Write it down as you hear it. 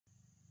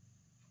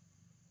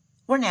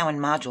We're now in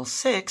Module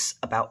 6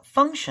 about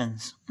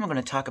functions. We're going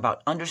to talk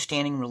about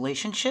understanding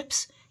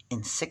relationships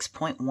in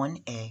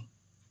 6.1a.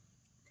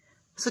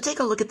 So take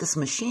a look at this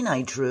machine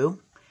I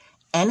drew.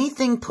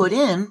 Anything put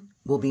in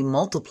will be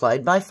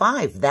multiplied by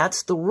 5.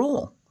 That's the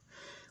rule.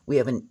 We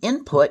have an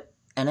input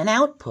and an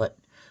output.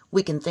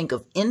 We can think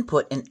of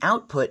input and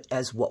output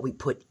as what we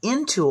put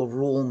into a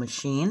rule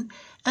machine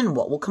and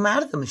what will come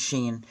out of the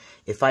machine.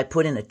 If I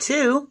put in a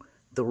 2,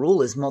 the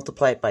rule is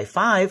multiplied by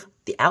 5.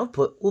 The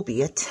output will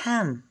be a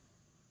 10.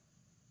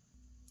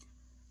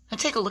 Now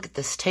take a look at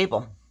this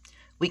table.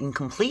 We can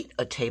complete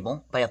a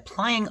table by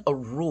applying a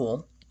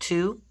rule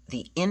to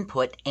the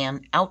input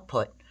and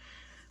output.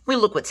 We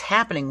look what's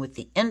happening with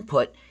the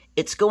input.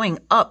 It's going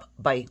up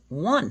by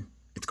 1.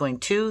 It's going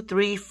 2,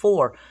 3,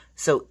 4.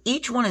 So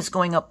each one is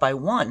going up by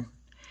 1.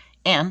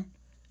 And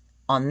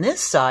on this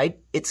side,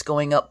 it's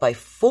going up by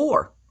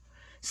 4.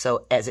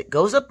 So as it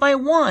goes up by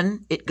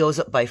 1, it goes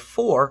up by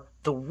 4.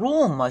 The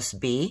rule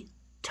must be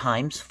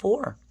times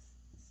 4.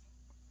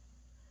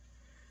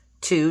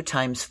 2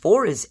 times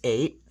 4 is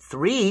 8.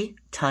 3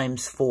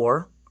 times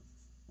 4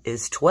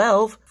 is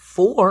 12.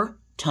 4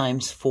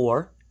 times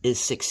 4 is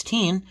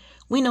 16.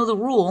 We know the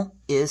rule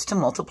is to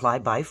multiply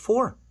by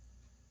 4.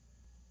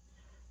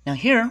 Now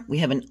here we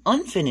have an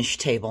unfinished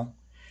table.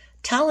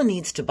 Tala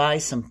needs to buy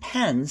some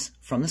pens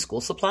from the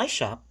school supply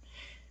shop.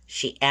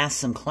 She asks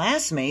some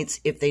classmates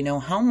if they know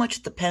how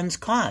much the pens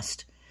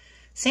cost.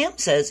 Sam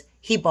says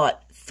he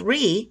bought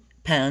 3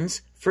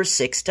 pens for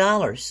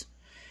 $6.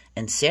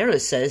 And Sarah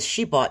says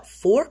she bought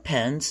 4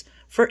 pens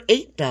for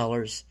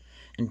 $8.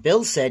 And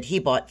Bill said he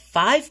bought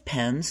 5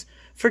 pens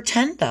for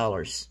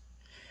 $10.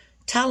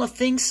 Tala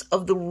thinks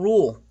of the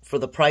rule for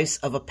the price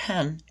of a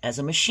pen as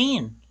a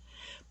machine.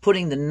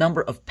 Putting the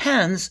number of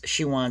pens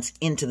she wants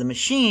into the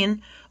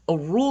machine, a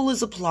rule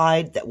is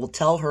applied that will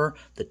tell her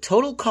the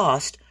total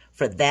cost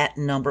for that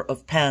number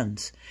of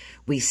pens.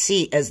 We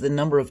see as the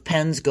number of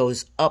pens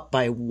goes up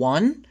by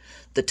 1,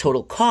 the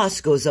total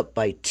cost goes up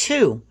by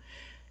 2.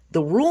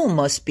 The rule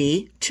must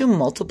be to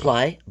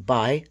multiply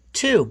by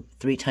 2.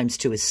 3 times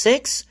 2 is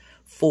 6.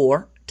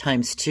 4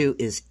 times 2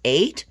 is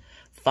 8.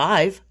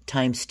 5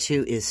 times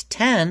 2 is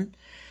 10.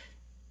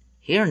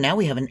 Here now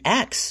we have an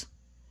x.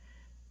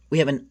 We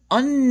have an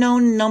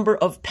unknown number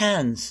of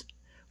pens.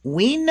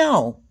 We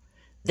know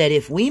that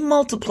if we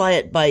multiply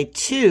it by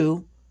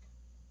 2,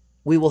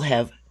 we will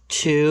have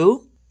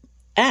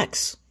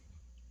 2x.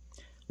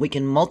 We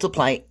can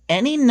multiply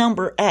any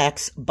number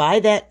x by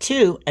that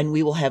 2 and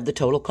we will have the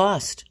total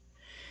cost.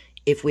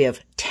 If we have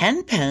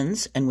 10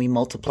 pens and we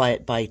multiply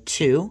it by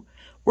 2,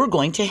 we're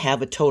going to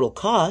have a total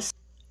cost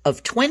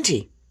of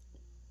 20.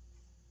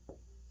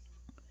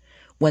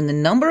 When the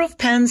number of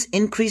pens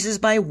increases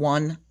by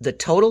 1, the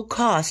total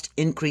cost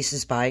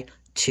increases by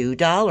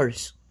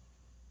 $2.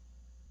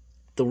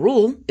 The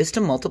rule is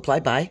to multiply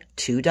by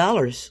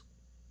 $2.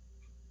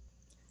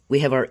 We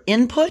have our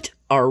input,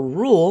 our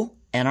rule,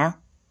 and our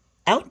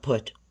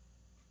output.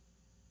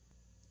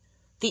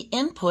 The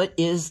input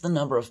is the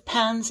number of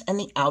pens and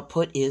the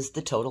output is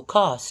the total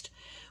cost.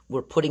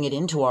 We're putting it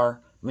into our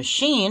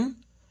machine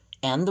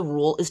and the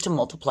rule is to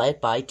multiply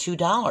it by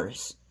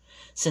 $2.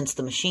 Since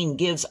the machine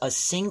gives a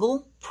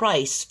single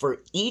price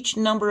for each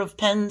number of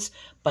pens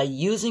by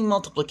using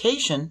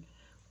multiplication,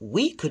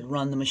 we could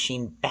run the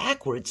machine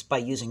backwards by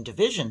using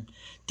division.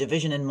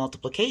 Division and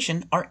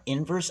multiplication are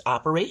inverse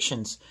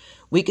operations.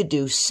 We could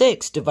do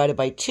 6 divided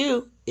by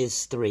 2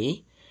 is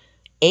 3.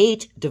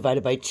 8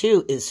 divided by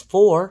 2 is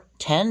 4,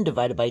 10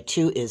 divided by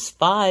 2 is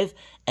 5,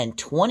 and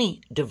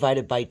 20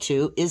 divided by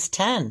 2 is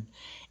 10.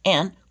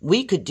 And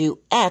we could do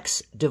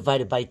x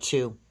divided by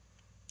 2.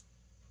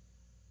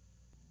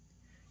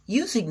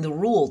 Using the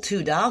rule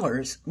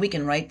 $2, we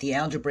can write the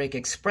algebraic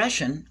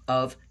expression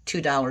of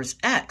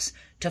 $2x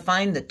to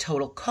find the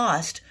total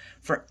cost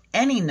for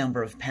any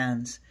number of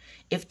pens.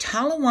 If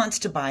Tala wants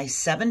to buy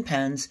 7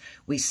 pens,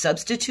 we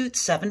substitute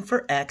 7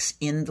 for x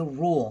in the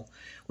rule.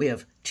 We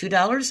have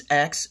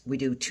 $2x, we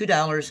do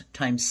 $2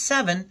 times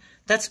 7,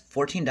 that's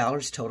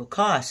 $14 total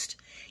cost.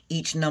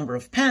 Each number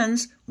of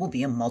pens will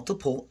be a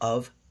multiple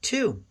of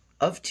 2,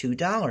 of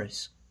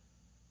 $2.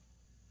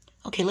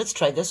 Okay, let's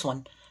try this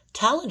one.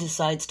 Tala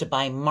decides to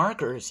buy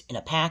markers in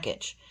a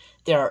package.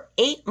 There are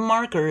 8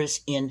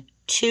 markers in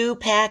 2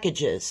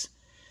 packages.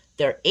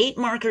 There are 8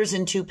 markers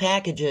in 2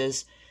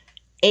 packages.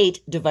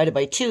 8 divided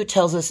by 2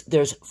 tells us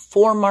there's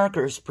 4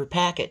 markers per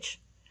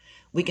package.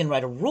 We can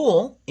write a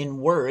rule in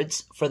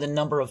words for the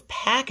number of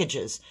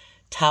packages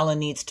Tala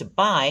needs to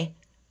buy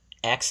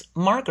X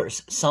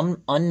markers,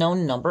 some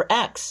unknown number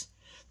X.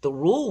 The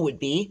rule would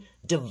be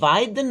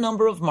divide the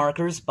number of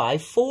markers by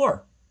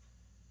 4.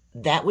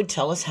 That would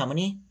tell us how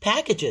many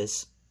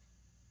packages.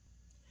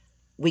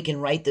 We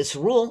can write this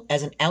rule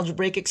as an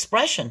algebraic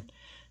expression.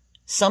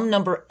 Some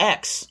number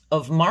X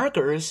of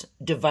markers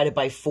divided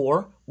by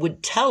 4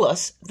 would tell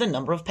us the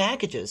number of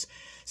packages.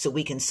 So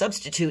we can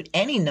substitute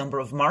any number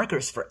of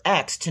markers for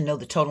X to know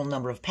the total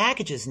number of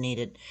packages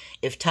needed.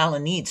 If Tala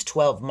needs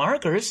 12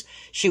 markers,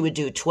 she would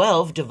do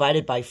 12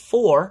 divided by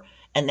 4,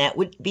 and that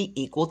would be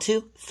equal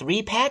to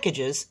 3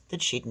 packages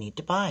that she'd need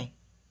to buy.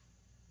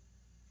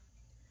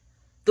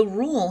 The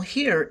rule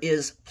here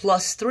is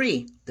plus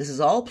 3. This is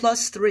all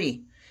plus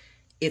 3.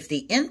 If the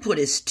input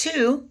is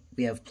 2,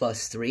 we have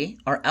plus 3.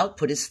 Our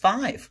output is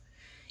 5.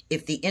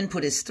 If the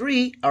input is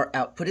 3, our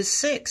output is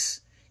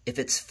 6. If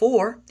it's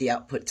 4, the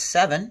output's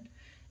 7.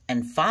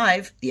 And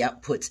 5, the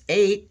output's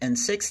 8. And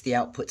 6, the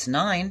output's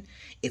 9.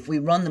 If we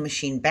run the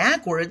machine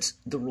backwards,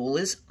 the rule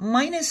is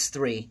minus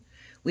 3.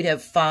 We'd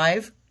have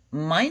 5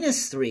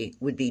 minus 3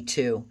 would be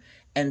 2.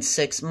 And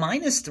 6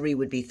 minus 3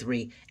 would be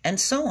 3. And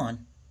so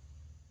on.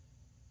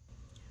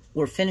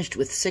 We're finished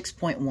with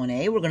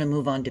 6.1a. We're going to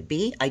move on to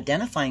B,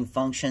 identifying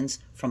functions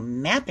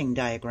from mapping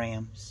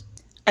diagrams.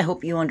 I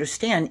hope you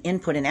understand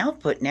input and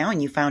output now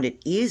and you found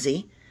it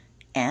easy.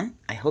 And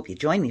I hope you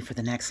join me for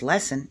the next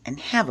lesson and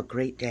have a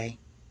great day.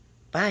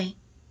 Bye.